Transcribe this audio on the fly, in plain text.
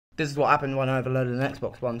This is what happened when I overloaded an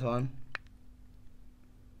Xbox one time.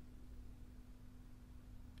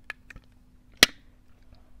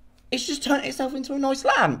 It's just turned itself into a nice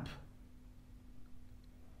lamp.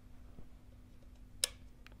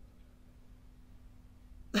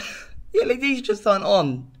 The LEDs just aren't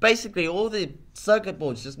on. Basically, all the circuit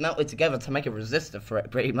boards just melted together to make a resistor for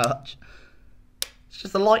it, pretty much. It's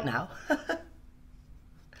just a light now.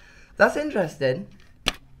 That's interesting.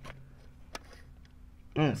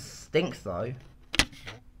 It stinks, though.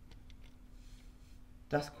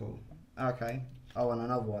 That's cool. Okay. I want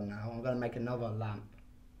another one now. I'm going to make another lamp.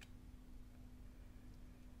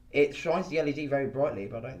 It shines the LED very brightly,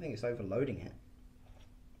 but I don't think it's overloading it.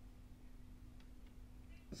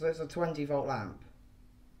 So it's a 20-volt lamp.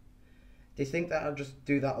 Do you think that I'll just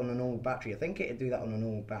do that on a normal battery? I think it'd do that on a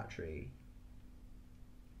normal battery.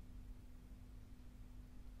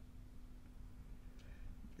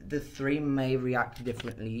 The 3 may react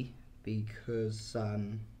differently because,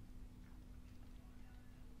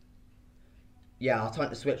 yeah, I'll turn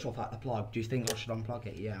the switch off at the plug. Do you think I should unplug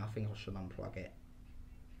it? Yeah, I think I should unplug it.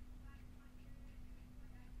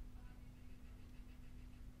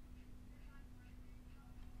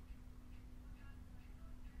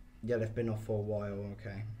 Yeah, they've been off for a while,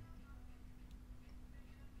 okay.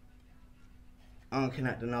 I'll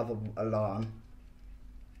connect another alarm.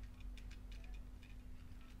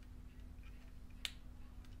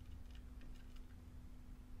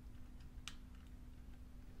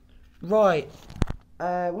 Right.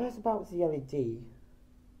 Where's about the LED?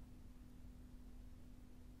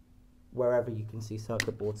 Wherever you can see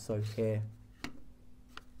circuit boards, so here.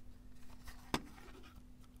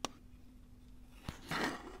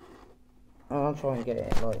 I'll try and get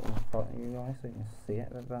it like in front of you guys so you can see it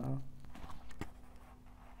a bit better.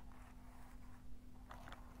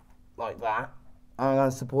 Like that. I'm going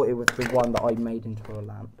to support it with the one that I made into a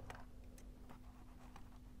lamp.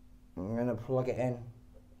 I'm going to plug it in.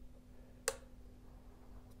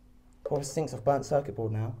 Probably stinks of burnt circuit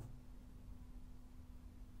board now.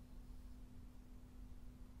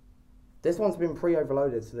 This one's been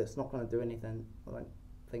pre-overloaded, so it's not going to do anything, I don't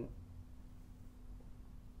think.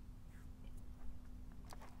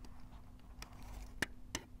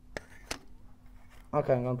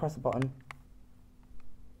 Okay, I'm going to press the button.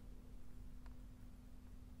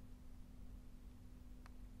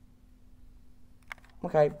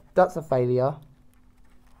 Okay, that's a failure.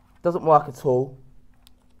 Doesn't work at all.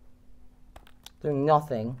 Doing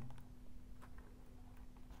nothing.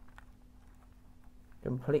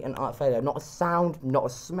 Complete and utter failure. Not a sound, not a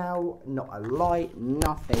smell, not a light,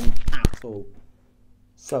 nothing at all.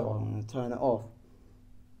 So I'm going to turn it off.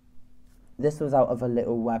 This was out of a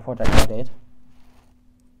little project I did.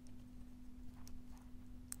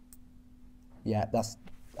 Yeah, that's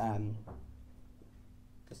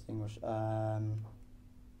distinguish. I'm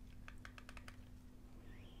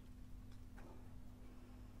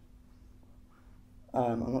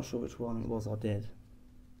not sure which one it was I did.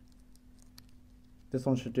 This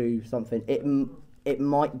one should do something. It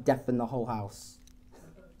might deafen the whole house.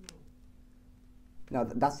 No,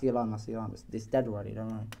 that's the alarm. That's the alarm. It's dead already. Don't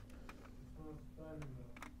worry.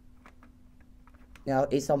 Yeah,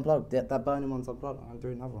 it's unplugged. That burning one's unplugged. I'm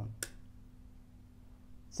doing another one.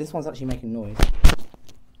 So this one's actually making noise.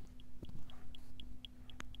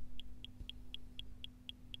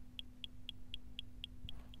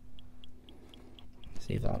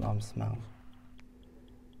 See if that alarm smells.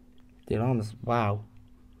 The alarm is, wow.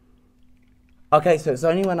 Okay, so it's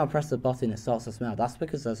only when I press the button it starts to smell. That's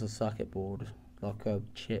because there's a circuit board, like a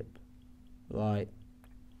chip. Right.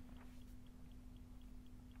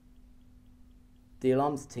 The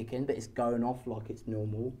alarm's ticking, but it's going off like it's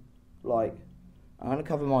normal. Like, I'm gonna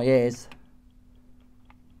cover my ears.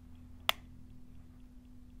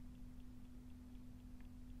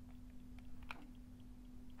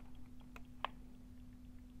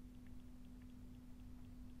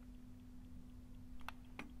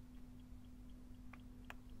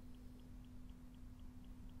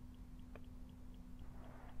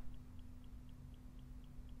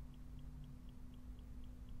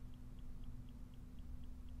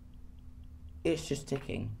 It's just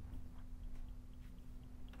ticking.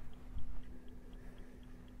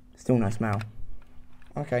 Still no smell.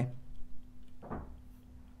 Okay.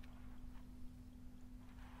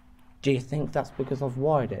 Do you think that's because I've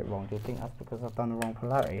wired it wrong? Do you think that's because I've done the wrong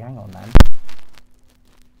polarity? Hang on then.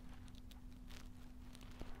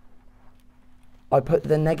 I put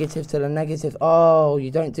the negative to the negative. Oh,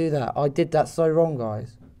 you don't do that. I did that so wrong,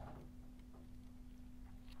 guys.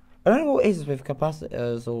 I don't know what it is with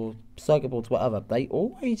capacitors or circuit boards, whatever. They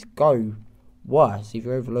always go worse if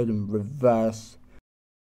you overload them reverse